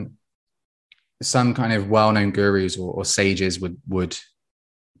Eastern, some kind of well-known gurus or sages would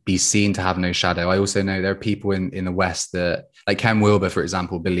be seen to have no shadow. I also know there are people in the West that, like Ken Wilber, for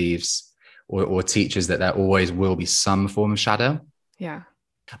example, believes or teaches that there always will be some form of shadow. Yeah.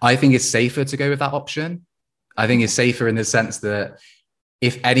 I think it's safer to go with that option. I think it's safer in the sense that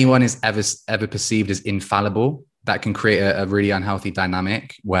if anyone is ever perceived as infallible, that can create a really unhealthy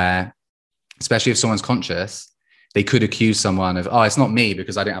dynamic where, especially if someone's conscious, they could accuse someone of, oh, it's not me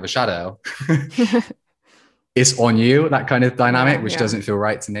because I don't have a shadow. It's on you, that kind of dynamic, which doesn't feel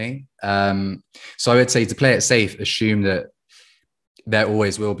right to me. So I would say, to play it safe, assume that there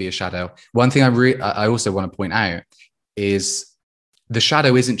always will be a shadow. One thing I also want to point out is the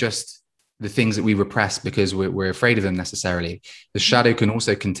shadow isn't just the things that we repress because we're afraid of them necessarily. The shadow can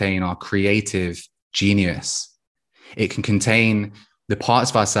also contain our creative genius. It can contain the parts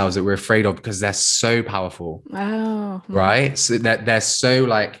of ourselves that we're afraid of because they're so powerful. Oh. Right? So that they're so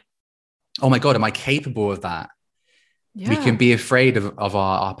like, oh my God, am I capable of that? Yeah. We can be afraid of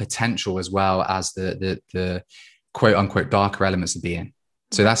our potential as well as the quote unquote darker elements of being.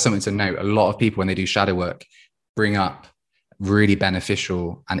 So that's something to note. A lot of people, when they do shadow work, bring up really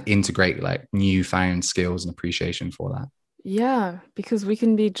beneficial and integrate like newfound skills and appreciation for that. Yeah, because we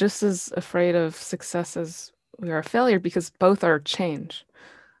can be just as afraid of success as we are a failure, because both are change.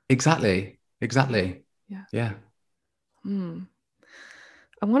 Exactly. Yeah.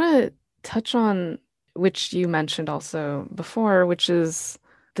 I want to touch on, which you mentioned also before, which is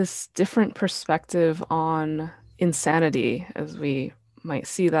this different perspective on insanity, as we might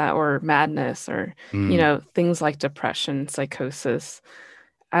see that, or madness, or, things like depression, psychosis,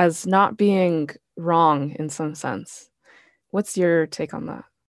 as not being wrong in some sense. What's your take on that?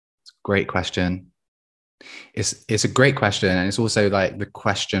 Great question. It's a great question. And it's also like the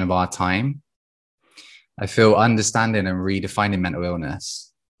question of our time. I feel understanding and redefining mental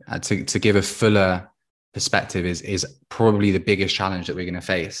illness to give a fuller perspective is probably the biggest challenge that we're going to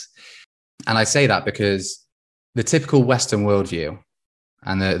face. And I say that because the typical Western worldview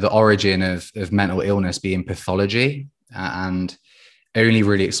and the origin of mental illness being pathology and only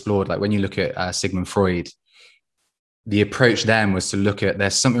really explored, like when you look at Sigmund Freud, the approach then was to look at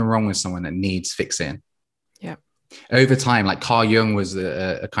there's something wrong with someone that needs fixing. Yeah. Over time, like Carl Jung was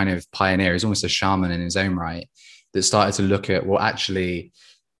a kind of pioneer. He's almost a shaman in his own right that started to look at, well, actually,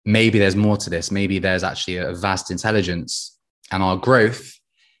 maybe there's more to this. Maybe there's actually a vast intelligence, and our growth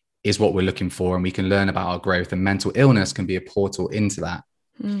is what we're looking for. And we can learn about our growth, and mental illness can be a portal into that.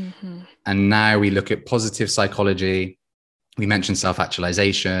 Mm-hmm. And now we look at positive psychology. We mentioned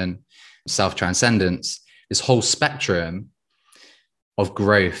self-actualization, self-transcendence, this whole spectrum of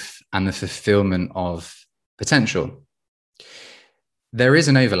growth and the fulfillment of potential. There is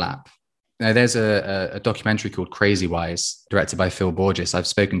an overlap. Now, there's a documentary called Crazy Wise, directed by Phil Borges. I've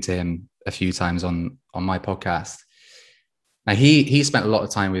spoken to him a few times on my podcast. Now, he spent a lot of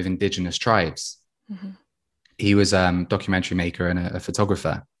time with indigenous tribes. Mm-hmm. He was a documentary maker and a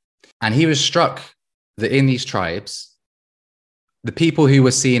photographer. And he was struck that in these tribes, the people who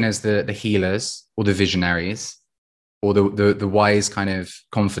were seen as the healers or the visionaries or the wise kind of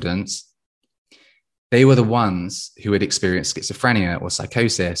confidence, they were the ones who had experienced schizophrenia or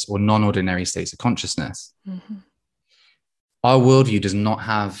psychosis or non-ordinary states of consciousness. Mm-hmm. Our worldview does not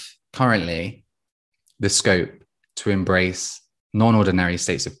have currently the scope to embrace non-ordinary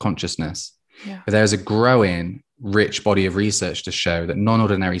states of consciousness. Yeah. But there's a growing, rich body of research to show that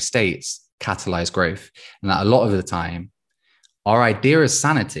non-ordinary states catalyze growth. And that a lot of the time, our idea of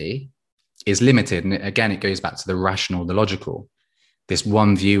sanity is limited. And again, it goes back to the rational, the logical, this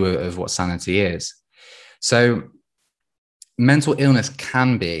one view of what sanity is. So mental illness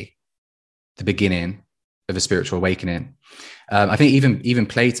can be the beginning of a spiritual awakening. I think even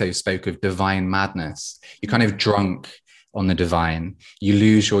Plato spoke of divine madness. You're kind of drunk on the divine. You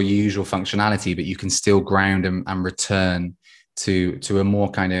lose your usual functionality, but you can still ground and return to a more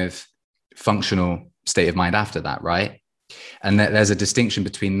kind of functional state of mind after that, right? And there's a distinction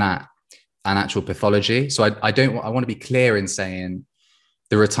between that and actual pathology. So I want to be clear in saying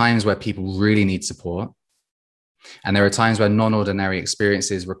there are times where people really need support. And there are times where non-ordinary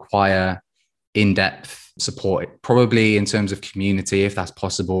experiences require in-depth support, probably in terms of community, if that's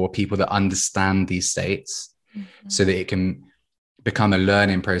possible, or people that understand these states, mm-hmm. so that it can become a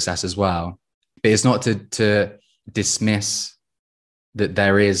learning process as well. But it's not to dismiss that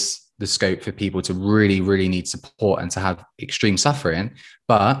there is the scope for people to really, really need support and to have extreme suffering.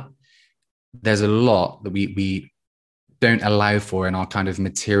 But there's a lot that we don't allow for in our kind of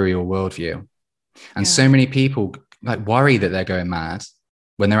material worldview. And so many people like worry that they're going mad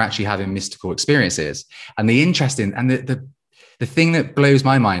when they're actually having mystical experiences. And the interesting and the thing that blows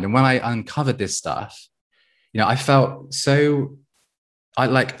my mind, and when I uncovered this stuff, I felt so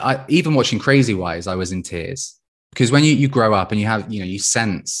I even watching Crazy Wise, I was in tears because when you grow up and you have, you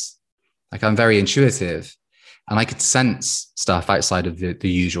sense, like I'm very intuitive and I could sense stuff outside of the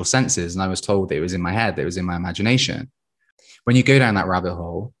usual senses. And I was told that it was in my head, that it was in my imagination. When you go down that rabbit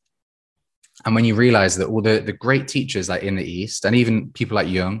hole and when you realize that all the great teachers like in the East and even people like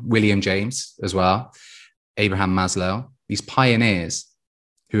Jung, William James as well, Abraham Maslow, these pioneers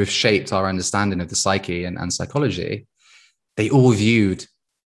who have shaped our understanding of the psyche and psychology, they all viewed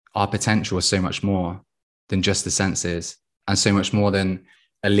our potential as so much more than just the senses and so much more than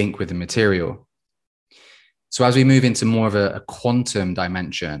a link with the material. So as we move into more of a quantum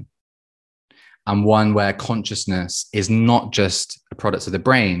dimension and one where consciousness is not just a product of the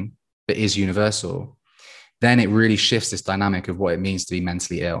brain, but is universal, then it really shifts this dynamic of what it means to be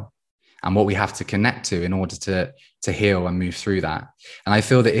mentally ill and what we have to connect to in order to heal and move through that. And I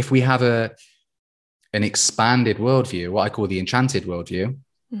feel that if we have an expanded worldview, what I call the enchanted worldview,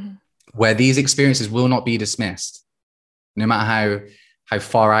 mm-hmm. where these experiences will not be dismissed, no matter how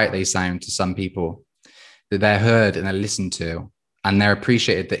far out they sound to some people, that they're heard and they're listened to and they're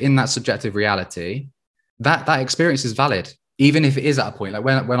appreciated, that in that subjective reality, that experience is valid, even if it is at a point. Like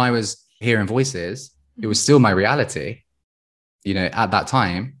when I was hearing voices, it was still my reality. At that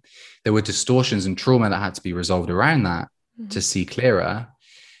time, there were distortions and trauma that had to be resolved around that mm-hmm. to see clearer.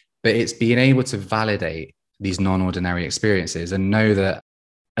 But it's being able to validate these non-ordinary experiences and know that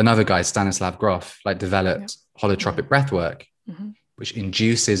another guy, Stanislav Grof, developed holotropic breath work, mm-hmm. which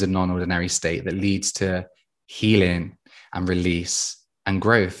induces a non-ordinary state that leads to healing and release and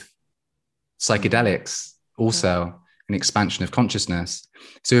growth. Psychedelics, also an expansion of consciousness.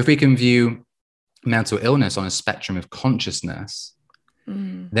 So if we can view mental illness on a spectrum of consciousness,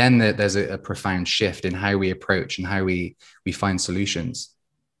 then there's a profound shift in how we approach and how we find solutions.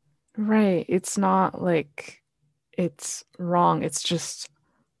 Right. It's not like it's wrong. It's just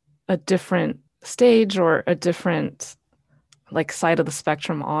a different stage or a different side of the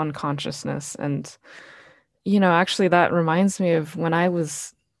spectrum on consciousness. And, actually that reminds me of when I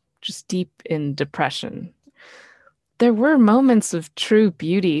was just deep in depression. There were moments of true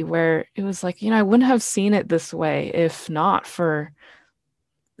beauty where it was like, I wouldn't have seen it this way if not for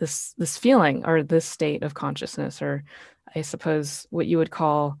this feeling or this state of consciousness, or I suppose what you would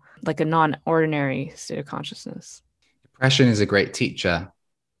call a non-ordinary state of consciousness. Depression is a great teacher.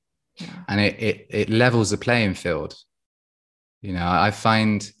 Yeah. And it levels the playing field. I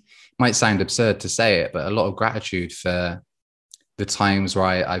find, it might sound absurd to say it, but a lot of gratitude for the times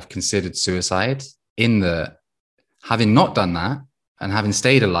where I've considered suicide, in that having not done that and having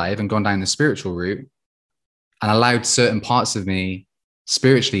stayed alive and gone down the spiritual route and allowed certain parts of me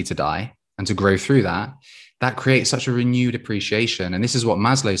spiritually to die and to grow through that creates such a renewed appreciation. And this is what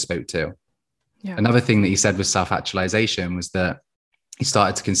Maslow spoke to. Yeah. Another thing that he said with self-actualization was that he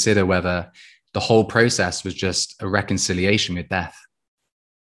started to consider whether the whole process was just a reconciliation with death.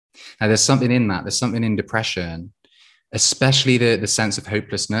 Now, there's something in that. There's something in depression, especially the sense of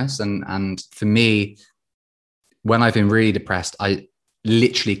hopelessness. And for me, when I've been really depressed, I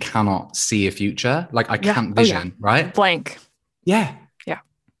literally cannot see a future. I can't vision, right? Blank. Yeah. Yeah.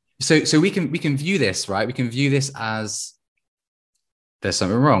 So we can view this, right? We can view this as there's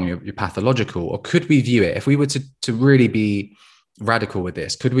something wrong, you're pathological. Or could we view it, if we were to really be radical with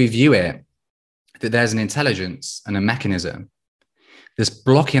this, could we view it that there's an intelligence and a mechanism that's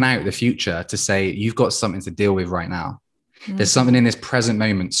blocking out the future to say, you've got something to deal with right now. Mm-hmm. There's something in this present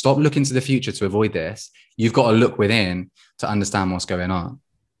moment. Stop looking to the future to avoid this. You've got to look within to understand what's going on.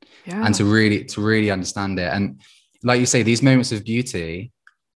 Yeah. And to really understand it. And like you say, these moments of beauty,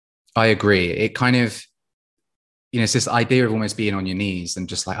 I agree. It kind of, it's this idea of almost being on your knees and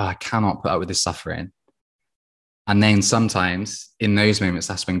just I cannot put up with this suffering. And then sometimes in those moments,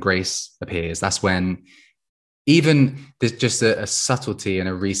 that's when grace appears. That's when even there's just a subtlety and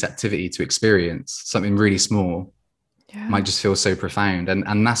a receptivity to experience something really small might just feel so profound.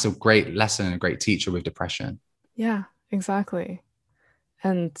 And that's a great lesson and a great teacher with depression. Yeah, exactly.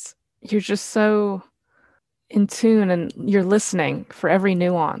 And you're just so in tune and you're listening for every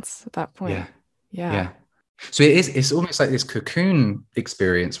nuance at that point. Yeah. So it's almost like this cocoon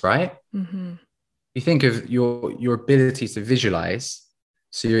experience, right? Mm-hmm. You think of your ability to visualize.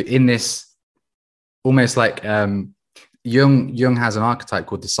 So you're in this almost like Jung has an archetype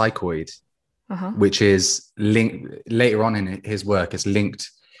called the psychoid, which is linked later on in his work. It's linked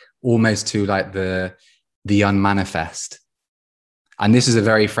almost to the unmanifest. And this is a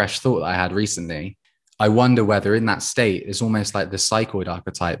very fresh thought that I had recently. I wonder whether in that state, it's almost like the psychoid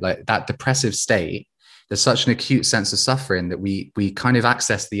archetype, like that depressive state. There's such an acute sense of suffering that we kind of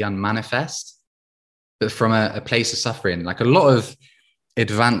access the unmanifest, but from a place of suffering. Like a lot of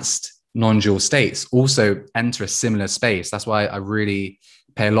advanced non-dual states also enter a similar space. That's why I really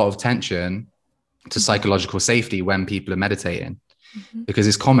pay a lot of attention to psychological safety when people are meditating, because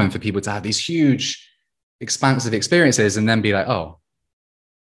it's common for people to have these huge, expansive experiences and then be like, oh,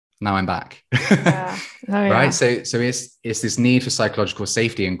 now I'm back. Yeah. Oh, yeah. Right. So it's this need for psychological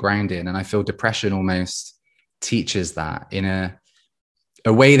safety and grounding. And I feel depression almost teaches that in a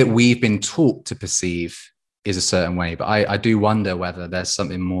way that we've been taught to perceive is a certain way. But I do wonder whether there's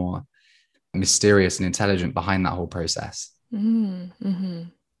something more mysterious and intelligent behind that whole process. Mm-hmm.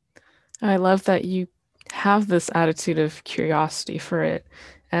 I love that you have this attitude of curiosity for it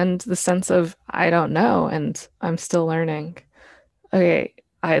and the sense of, I don't know, and I'm still learning. Okay.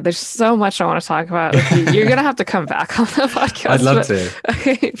 There's so much I want to talk about with you. You're gonna have to come back on the podcast. I'd love to.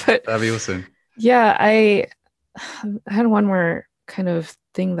 Okay, but That'd be awesome. yeah, I had one more kind of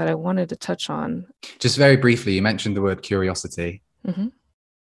thing that I wanted to touch on. Just very briefly, you mentioned the word curiosity. Mm-hmm.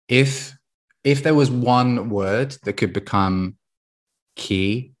 If there was one word that could become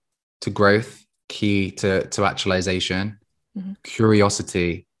key to growth, key to actualization,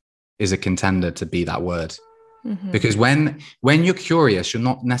 curiosity is a contender to be that word. Because when you're curious, you're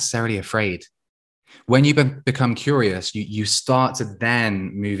not necessarily afraid. When you become curious, you start to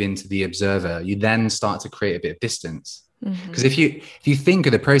then move into the observer. You then start to create a bit of distance. Because if you think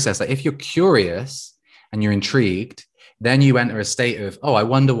of the process, like if you're curious and you're intrigued, then you enter a state of, oh, I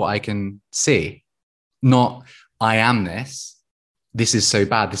wonder what I can see. Not, I am this. This is so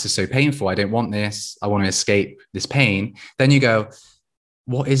bad. This is so painful. I don't want this. I want to escape this pain. Then you go,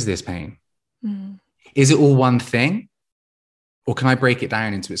 what is this pain? Is it all one thing? Or can I break it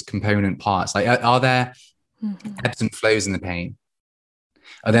down into its component parts? Like, are there ebbs and flows in the pain?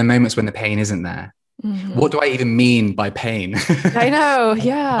 Are there moments when the pain isn't there? What do I even mean by pain? I know,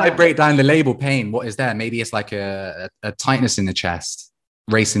 yeah. If I break down the label pain, what is there? Maybe it's like a tightness in the chest,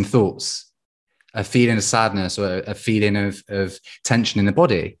 racing thoughts, a feeling of sadness, or a feeling of tension in the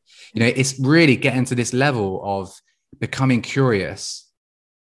body. You know, it's really getting to this level of becoming curious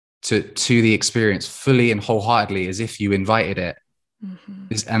to the experience fully and wholeheartedly, as if you invited it.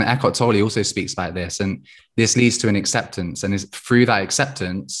 And Eckhart Tolle also speaks about this, and this leads to an acceptance, and is through that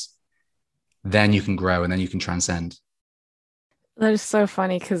acceptance, then you can grow and then you can transcend. That is so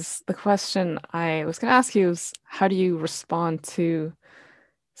funny, because the question I was going to ask you is, how do you respond to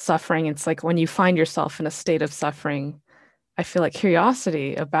suffering? It's like when you find yourself in a state of suffering, I feel like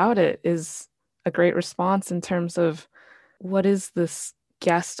curiosity about it is a great response in terms of, what is this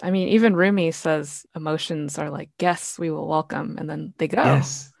guest? I mean, even Rumi says emotions are like guests we will welcome, and then they go.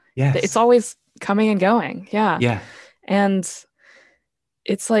 Yes. It's always coming and going. Yeah. And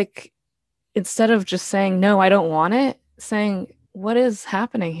it's like, instead of just saying, no, I don't want it, saying, what is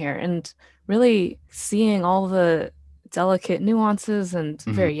happening here? And really seeing all the delicate nuances and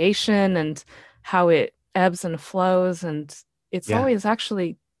variation and how it ebbs and flows. And it's always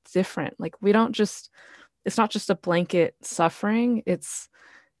actually different. Like, it's not just a blanket suffering. It's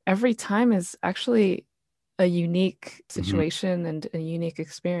every time is actually a unique situation and a unique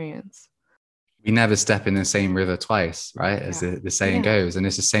experience. We never step in the same river twice, right? As the saying goes. And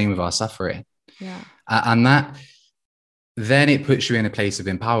it's the same with our suffering. Yeah. And that, then it puts you in a place of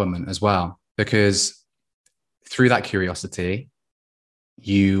empowerment as well, because through that curiosity,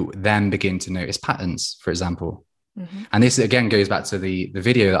 you then begin to notice patterns, for example. And this again goes back to the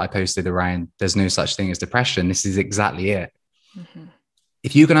video that I posted around there's no such thing as depression. This is exactly it.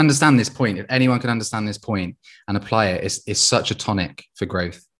 If you can understand this point, if anyone can understand this point and apply it, it's such a tonic for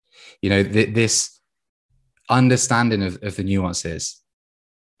growth. You know, this understanding of the nuances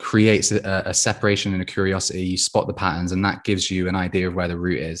creates a separation and a curiosity. You spot the patterns, and that gives you an idea of where the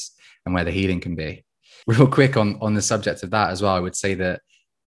root is and where the healing can be. Real quick on the subject of that as well, I would say that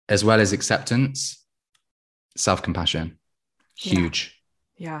as well as acceptance, self-compassion, huge.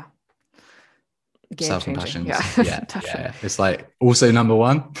 Yeah. Self-compassion. Yeah. It's like also number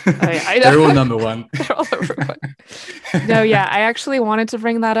one. I know. They're all number one. They're all number one. No, yeah, I actually wanted to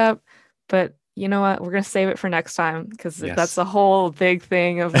bring that up, but you know what? We're going to save it for next time, because that's a whole big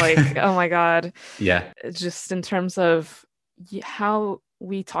thing of like, oh my God. Yeah. Just in terms of how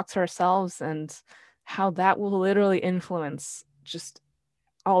we talk to ourselves and how that will literally influence just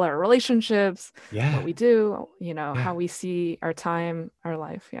all our relationships, what we do, how we see our time, our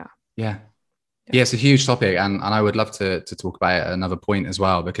life. Yeah, it's a huge topic, and I would love to talk about it at another point as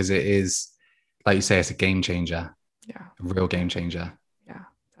well, because it is, like you say, it's a game changer. A real game changer. Yeah,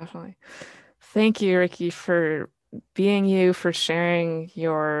 definitely. Thank you, Ricky, for being you, for sharing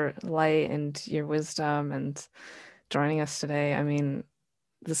your light and your wisdom and joining us today. I mean,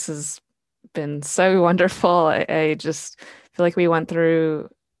 this has been so wonderful. I just feel like we went through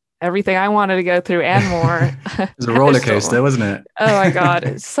everything I wanted to go through and more. It was a And roller there's still coaster, more. wasn't it? Oh my God,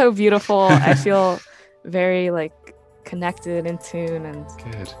 it's so beautiful. I feel very like connected, in tune, and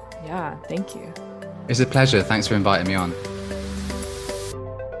Good. yeah, thank you. It's a pleasure. Thanks for inviting me on.